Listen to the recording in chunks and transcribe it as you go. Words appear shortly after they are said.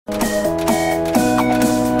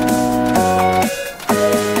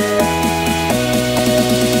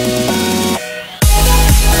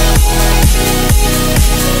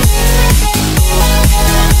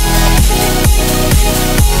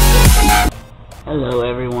Hello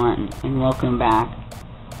everyone, and welcome back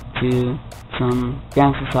to some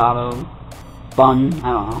Grand Theft Auto fun,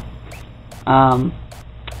 I don't know.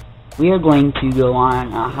 We are going to go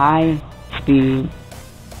on a high-speed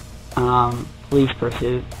police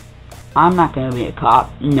pursuit. I'm not going to be a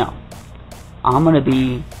cop, no. I'm going to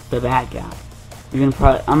be the bad guy.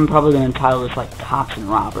 I'm probably going to title this like Cops and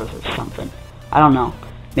Robbers or something. I don't know.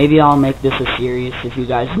 Maybe I'll make this a series if you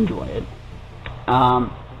guys enjoy it.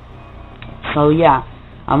 So yeah,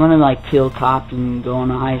 I'm gonna like kill cops and go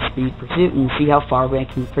on a high-speed pursuit and see how far I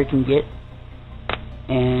can freaking get.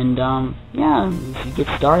 And yeah, we should get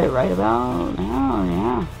started right about now.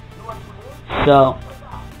 Yeah. So,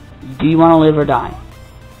 do you want to live or die?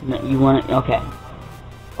 You want to? Okay.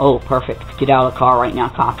 Oh, perfect. Get out of the car right now,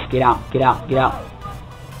 cops. Get out. Get out. Get out.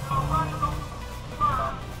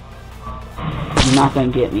 You're not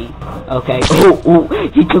gonna get me. Okay. Oh,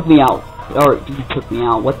 he took me out. Or he took me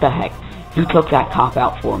out. What the heck? He took that cop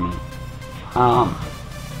out for me.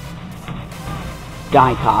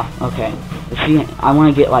 Die, cop. Okay. Let's see, I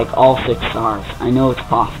want to get like all 6 stars. I know it's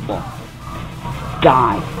possible.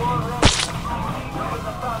 Die.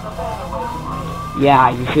 Yeah,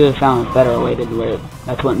 you should have found a better way to live.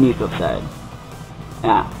 That's what Nico said.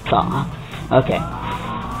 Yeah, so, okay.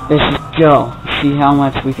 Let's just go. See how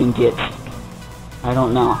much we can get. I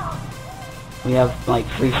don't know. We have like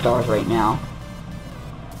 3 stars right now.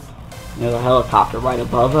 There's a helicopter right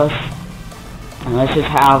above us. And let's just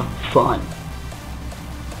have fun.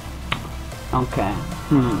 Okay.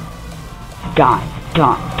 Die.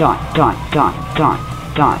 Die. Die. Die. Die. Die.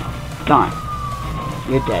 Die. Die.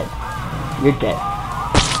 You're dead. You're dead.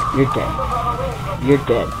 You're dead. You're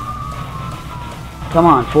dead. Come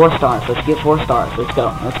on, 4 stars. Let's get 4 stars. Let's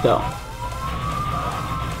go. Let's go.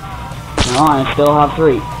 Come on, I still have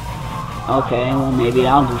 3. Okay, well maybe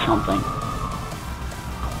I'll do something.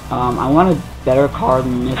 I want a better car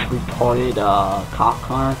than this retarded cop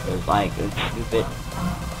car, because like it's stupid.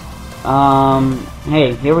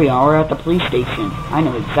 Hey, here we are. We're at the police station. I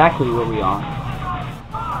know exactly where we are.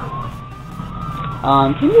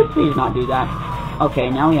 Can you please not do that? Okay,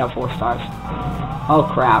 now we have 4 stars. Oh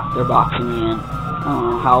crap, they're boxing me in. I don't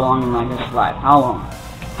know, how long am I gonna survive? How long?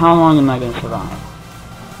 How long am I gonna survive?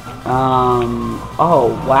 Oh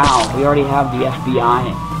wow, we already have the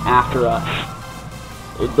FBI after us.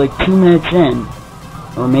 It's like 2 minutes in,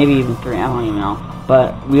 or maybe even 3, I don't even know.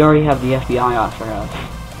 But we already have the FBI after us.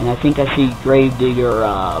 And I think I see Gravedigger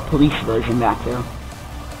police version back there.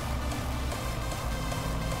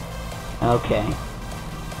 Okay.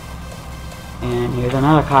 And here's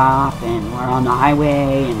another cop, and we're on the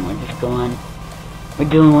highway, and we're just going. We're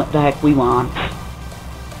doing what the heck we want.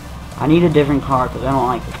 I need a different car, because I don't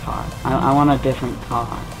like this car. I want a different car.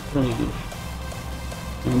 Please.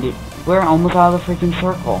 And we're almost out of the freaking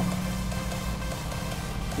circle.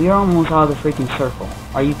 We are almost out of the freaking circle.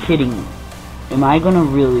 Are you kidding me? Am I gonna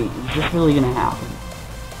really... Is this really gonna happen?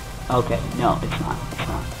 Okay, no, it's not. It's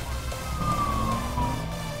not.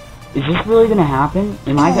 Is this really gonna happen?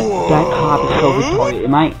 Am I... That cop is so retarded.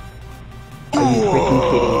 Am I... Are you freaking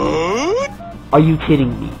kidding me? Are you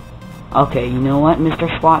kidding me? Okay, you know what, Mr.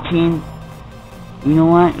 SWAT team? You know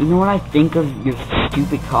what? You know what I think of your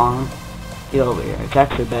stupid car? Get over here. It's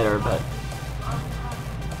actually better, but...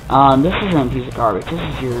 this isn't a piece of garbage. This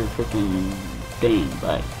is your freaking thing,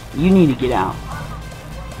 but... You need to get out.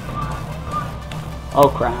 Oh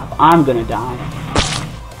crap, I'm gonna die.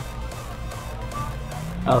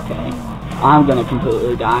 Okay, I'm gonna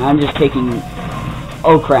completely die. I'm just taking...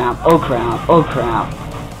 Oh crap, oh crap, oh crap.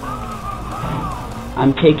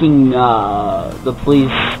 I'm taking the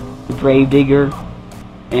police Gravedigger,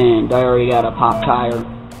 and I already got a pop tire.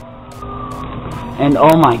 And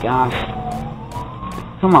oh my gosh.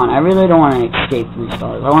 Come on, I really don't want to escape 3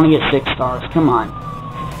 stars. I want to get 6 stars, come on.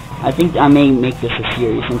 I think I may make this a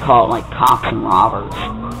series and call it like Cops and Robbers.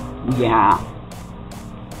 Yeah.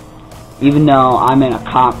 Even though I'm in a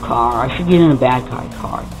cop car, I should get in a bad guy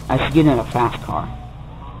car. I should get in a fast car.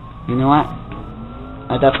 You know what?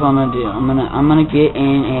 That's what I'm gonna do. I'm gonna get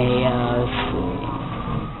in a let's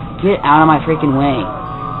see. Get out of my freaking way.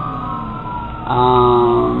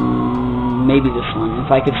 Maybe this one.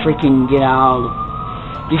 If I could freaking get out.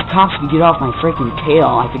 These cops could get off my freaking tail.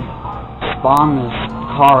 I could spawn this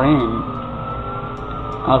car in.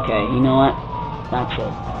 Okay, you know what? That's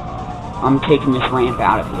it. I'm taking this ramp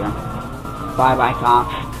out of here. Bye-bye,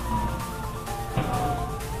 cops.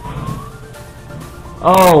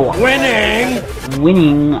 Oh! Winning!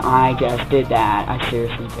 Winning, I just did that. I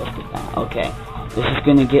seriously just did that. Okay. This is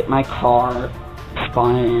gonna get my car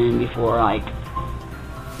spawning in before, like,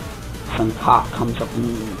 some cop comes up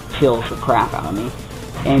and kills the crap out of me.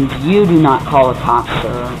 And you do not call a cop,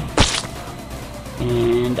 sir.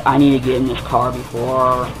 And I need to get in this car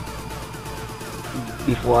before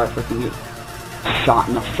I freaking get shot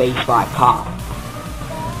in the face by a cop.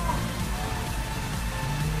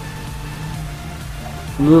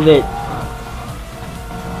 Move it.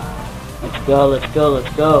 Let's go, let's go,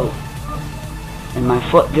 let's go. And my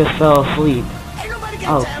foot just fell asleep.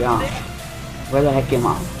 Oh gosh. Where the heck am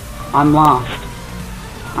I? I'm lost.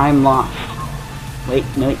 I'm lost. Wait,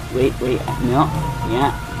 no, wait. No.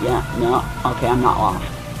 Yeah, no. Okay, I'm not lost.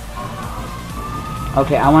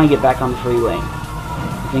 Okay, I want to get back on the freeway.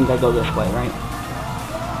 I think I go this way, right?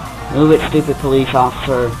 Move it, stupid police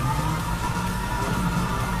officer.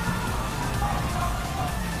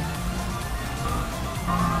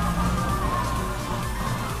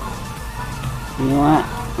 You know what?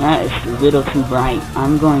 That is a little too bright.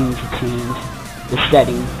 I'm going to change the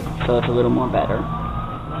setting so it's a little more better.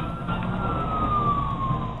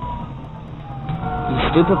 You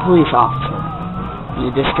stupid police officer.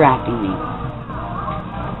 You're distracting me.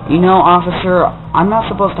 You know, officer, I'm not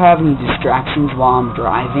supposed to have any distractions while I'm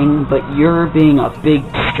driving, but you're being a big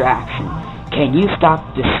distraction. Can you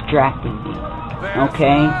stop distracting me?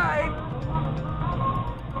 Okay?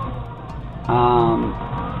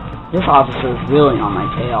 This officer is really on my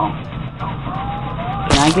tail.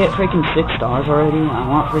 Can I get freaking 6 stars already? I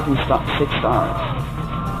want freaking 6 stars.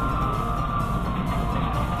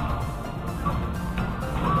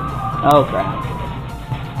 Oh crap.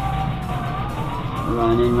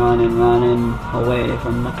 Running away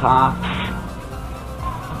from the cops.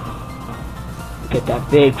 Get that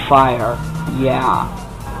big fire. Yeah.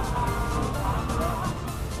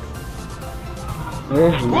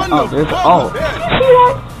 There's see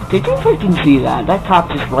that? Did you freaking see that? That cop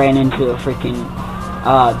just ran into a freaking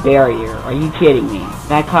barrier. Are you kidding me?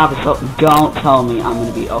 That cop is so... Don't tell me I'm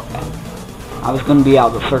gonna be okay. I was gonna be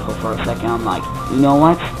out of the circle for a second. I'm like, you know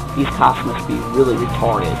what? These cops must be really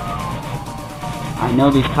retarded. I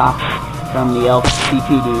know these cops from the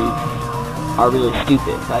LCPD are really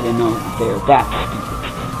stupid. I didn't know they're that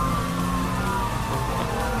stupid.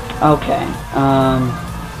 Okay,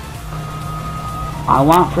 I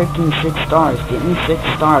want freaking 6 stars. Get me 6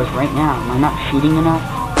 stars right now. Am I not shooting enough?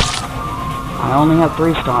 I only have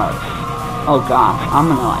 3 stars. Oh gosh, I'm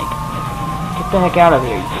gonna like... Get the heck out of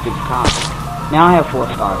here, you stupid cop. Now I have 4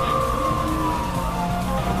 stars.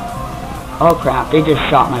 Oh crap, they just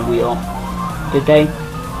shot my wheel. Did they?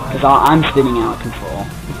 Because I'm spinning out of control.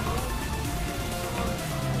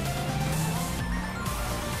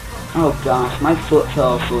 Oh gosh, my foot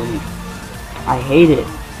fell asleep. I hate it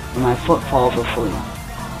when my foot falls asleep.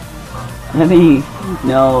 Let me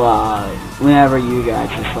know whenever you guys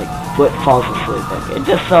just like foot falls asleep. Like, it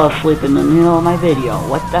just fell asleep in the middle of my video.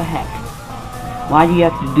 What the heck? Why do you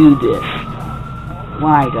have to do this?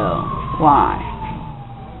 Why though? Why?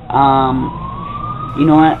 You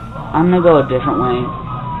know what? I'm gonna go a different way.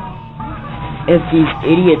 If these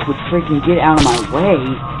idiots would freaking get out of my way.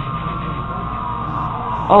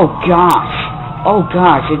 Oh gosh. Oh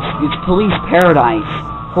gosh, it's police paradise.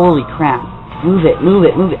 Holy crap. Move it.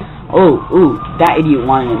 Oh, ooh, that idiot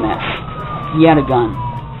wanted a mess. He had a gun.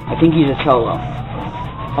 I think he's a cholo.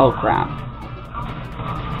 Oh crap.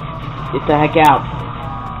 Get the heck out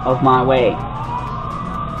of my way.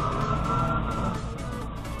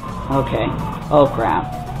 Okay. Oh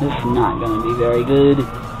crap. This is not gonna be very good.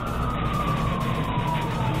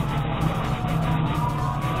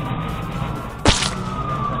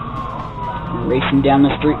 I'm racing down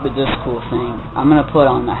the street with this cool thing. I'm gonna put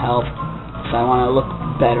on the health, so I wanna look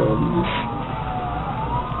better than this.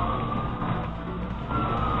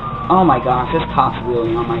 Oh my gosh, this cop's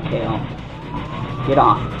really on my tail. Get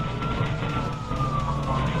off.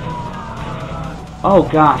 Oh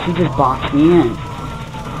gosh, he just boxed me in.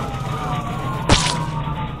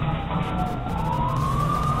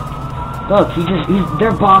 Look,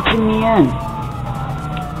 they're boxing me in.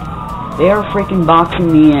 They are freaking boxing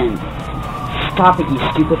me in. Stop it, you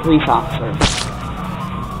stupid police officers.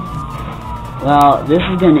 Well, this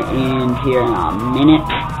is gonna end here in a minute.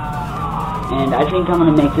 And I think I'm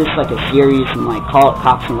gonna make this like a series and like call it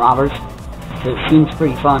Cops and Robbers. So it seems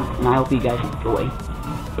pretty fun, and I hope you guys enjoy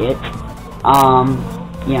it.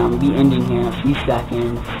 Yeah, I'm gonna be ending here in a few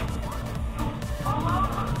seconds.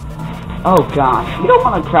 Oh gosh, you don't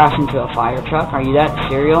want to crash into a fire truck, are you that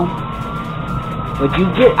serial? Would you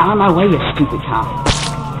get out of my way, you stupid cop?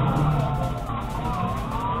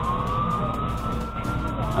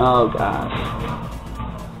 Oh gosh.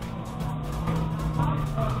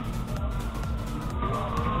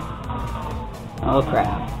 Oh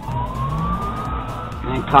crap.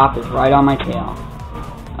 That cop is right on my tail.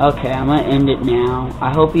 Okay, I'm gonna end it now.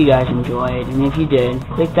 I hope you guys enjoyed, and if you did,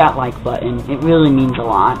 click that like button. It really means a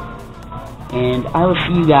lot. And I will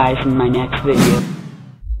see you guys in my next video.